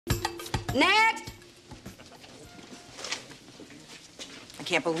Next! I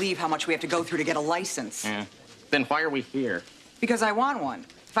can't believe how much we have to go through to get a license. Yeah. Then why are we here? Because I want one.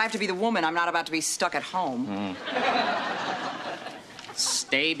 If I have to be the woman, I'm not about to be stuck at home.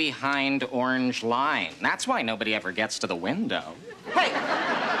 Stay behind orange line. That's why nobody ever gets to the window. Hey,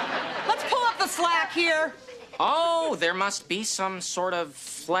 let's pull up the slack here. Oh, there must be some sort of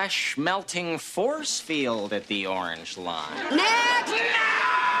flesh-melting force field at the orange line. Next!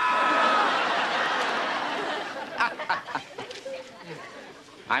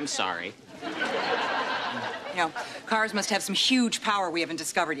 I'm sorry. You know, cars must have some huge power we haven't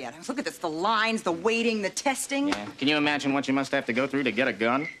discovered yet. Look at this, the lines, the waiting, the testing. Yeah. Can you imagine what you must have to go through to get a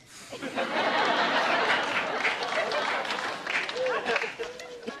gun?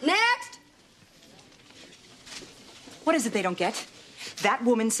 Next! What is it they don't get? That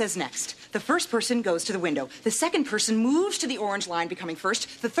woman says next. The first person goes to the window. The second person moves to the orange line, becoming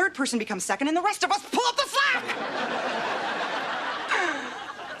first. The third person becomes second, and the rest of us pull up the slack!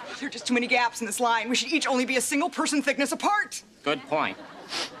 There are just too many gaps in this line. We should each only be a single person thickness apart. Good point.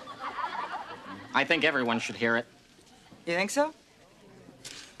 I think everyone should hear it. You think so?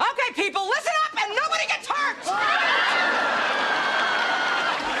 Okay, people, listen